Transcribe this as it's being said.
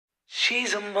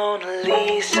She's a Mona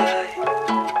Lisa.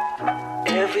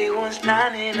 Everyone's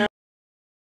lining up.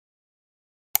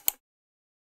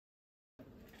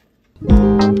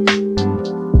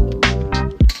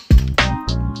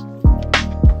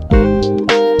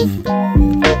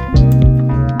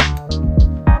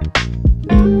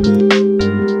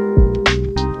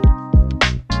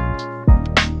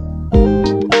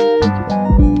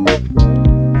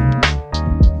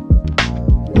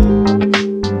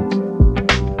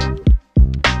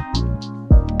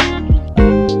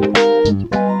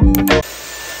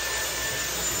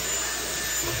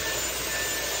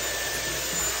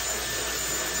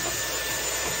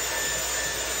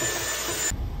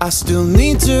 I still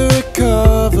need to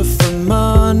recover from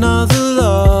another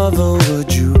lover.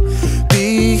 Would you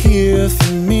be here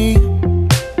for me?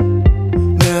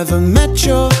 Never met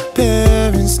your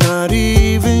parents, not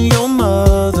even your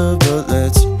mother. But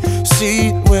let's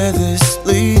see where this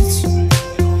leads.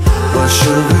 What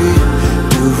should we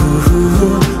do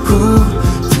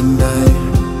tonight?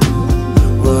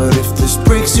 What if this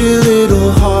breaks your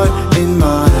little heart in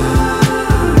mine?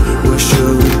 What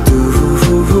should we do?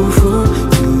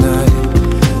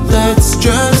 Let's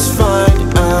just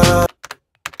find out.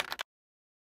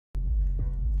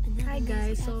 Hi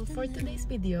guys, so for today's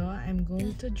video I'm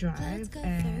going to drive,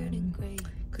 and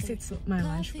because it's my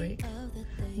lunch break,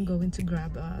 I'm going to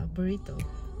grab a burrito.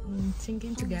 I'm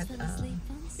thinking to get a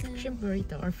shrimp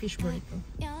burrito or fish burrito.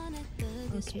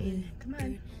 Okay, come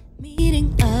on.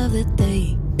 Meeting of the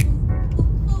day,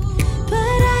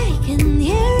 but I can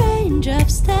hear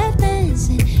raindrops that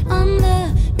dancing on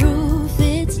the roof.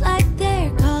 It's like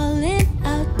they're calling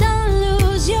out, don't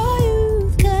lose your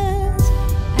youth, 'cause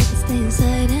I can stay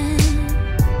inside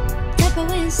and tap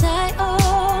away inside.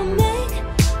 Oh, make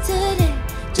today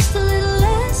just a little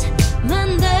less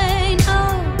mundane.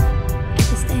 Oh, I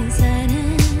can stay inside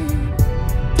and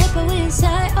tap away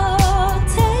inside. Oh,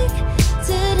 take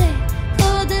today,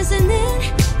 oh, dancing in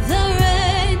the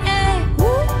rain. Hey, woo,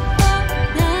 oh,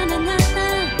 na na na na,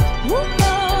 woo,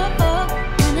 oh, oh,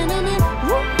 na na na,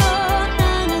 woo, oh, na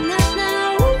na na na,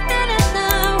 woo, na na na,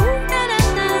 woo, na na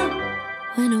na.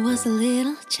 When I was a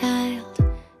little child,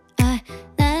 I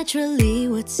naturally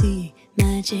would see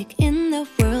magic in the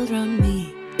world around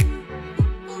me.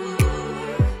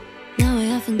 Now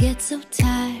I often get so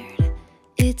tired,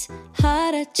 it's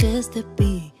harder just to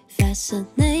be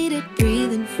fascinated,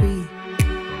 breathing free.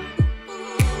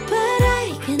 But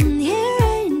I can hear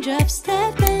raindrops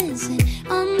that dancing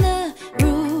on the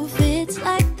roof. It's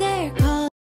like they're calling.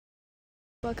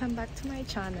 Welcome back to my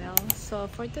channel. So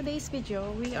for today's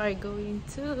video we are going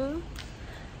to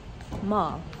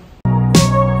mall.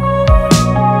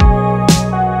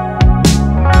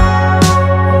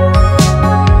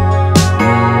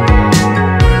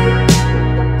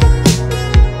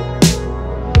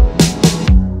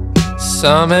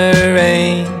 Summer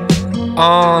rain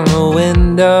on the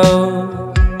window.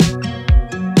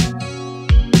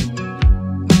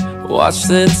 Watch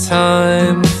the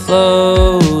time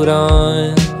float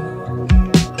on.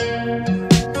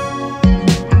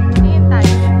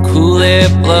 Cool air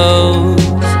blows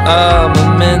a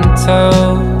memento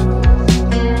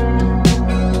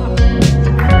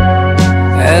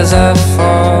as I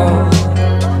fall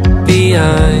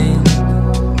behind.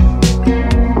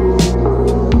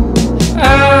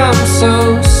 I'm so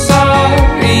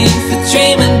sorry for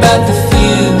dreaming about the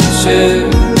future.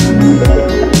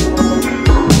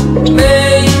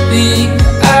 Maybe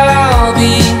I'll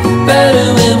be better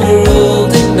when we're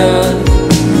old enough.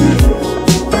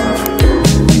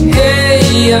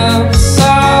 Hey, I'm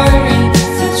sorry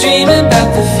for dreaming about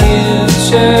the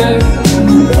future.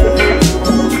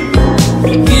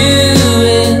 You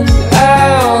and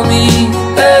I'll be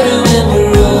better when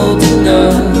we're old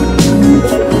enough.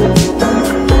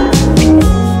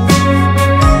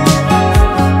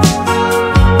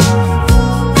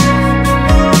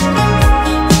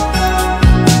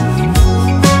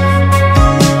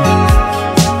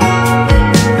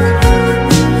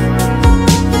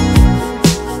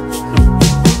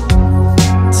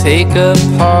 Take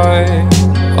apart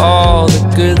all the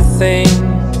good things,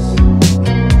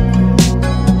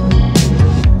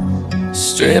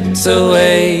 stripped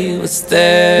away what's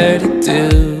there to do.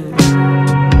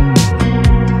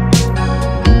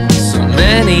 So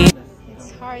many.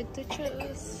 It's hard to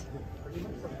choose.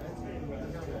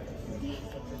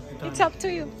 It's up to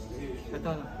you.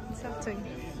 It's up to you.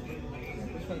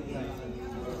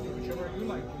 Whichever you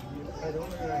like. I don't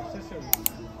know your accessories.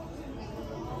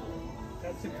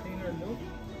 That's a cleaner look.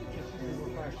 This is more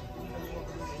fashion.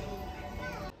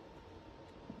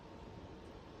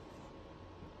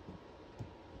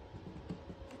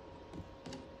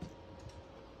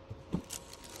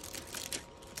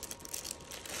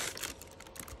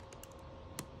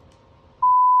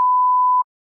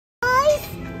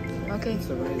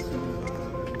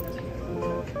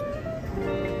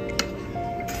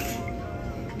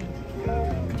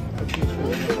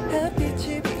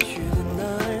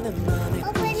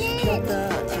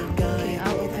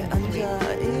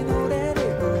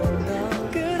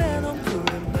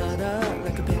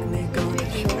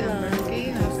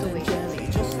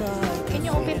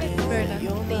 open it, Berna,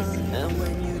 please. And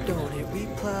when you don't hit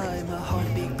reply, my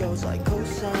heartbeat goes like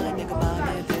cosine. 내가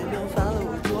맘에 들면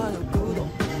follow, 좋아요, 구독.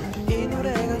 이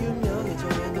노래가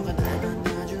유명해져야 너가 날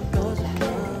만나줄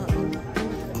거잖아.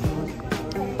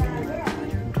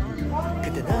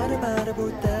 그때 나를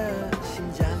바라볼 때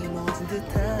심장이 멎은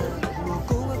듯한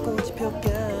무궁화 꽃이 폈게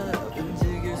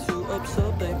움직일 수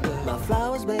없어, baby. My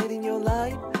flowers made in your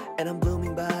light, and I'm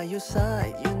blooming by your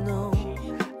side. You know,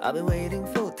 I've been waiting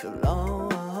for too long.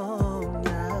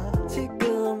 Yeah.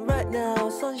 지금 right now,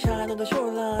 sunshine on the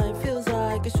shoreline feels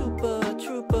like a super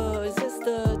trooper. Is this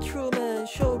the Truman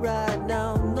Show right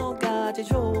now? 너가 제일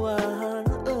좋아하는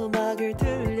음악을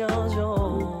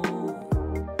들려줘.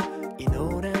 이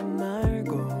노래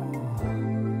말고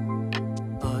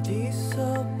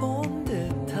어디서 본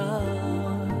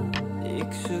듯한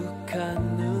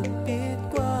익숙한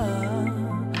눈빛과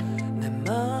내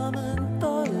맘은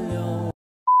떨려.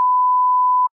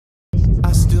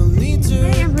 I still need to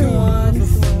recover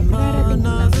from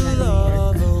another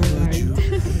love. Would you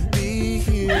be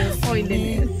here for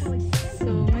me? So,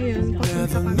 ngayon, papunta Never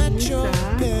kami met your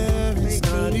sa parents,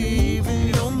 not even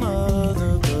your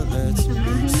mother. But let's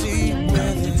see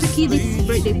where It's a this kid's leads.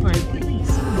 birthday party.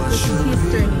 Because he's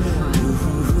turning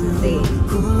 1 today.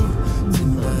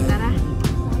 Tara.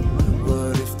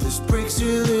 What if this breaks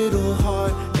your little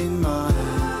heart in mine?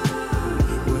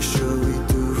 What should we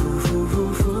do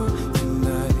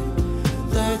tonight?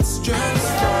 Let's just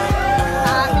fight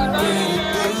out.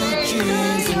 Blue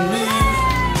jeans and me.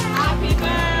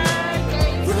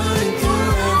 Running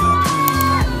through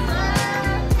evergreen.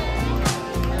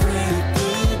 Pretty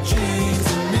blue jeans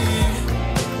and me.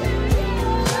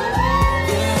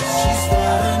 Yeah, she's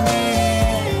what I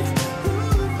need.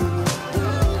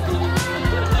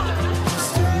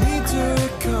 Still need to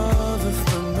recover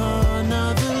from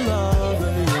another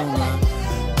lover. You're my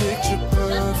picture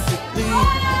perfectly.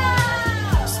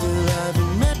 Still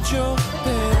haven't met your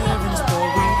parents, but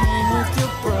we hang with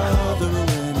your brother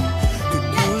when he could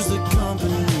use the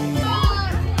company.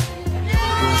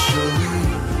 What shall we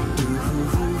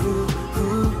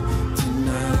do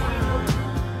tonight?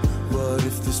 What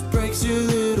if this breaks your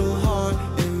little heart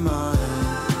in mine?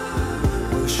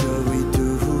 What shall we do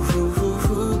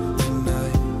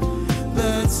tonight?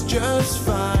 Let's just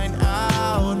find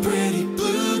out. Pretty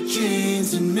blue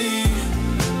jeans and me.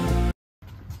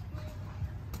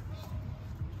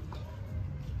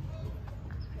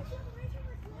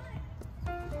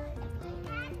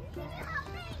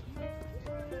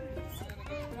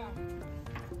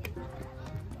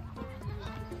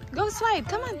 Go slide,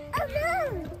 come on. Oh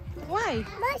no! Why?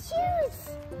 My shoes!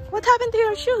 What happened to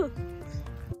your shoe?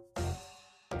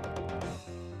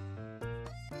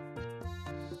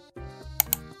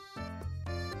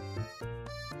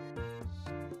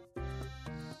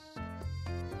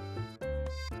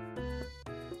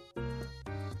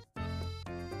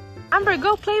 Amber,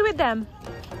 go play with them.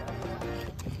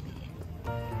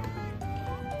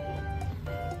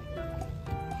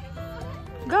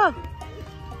 Go.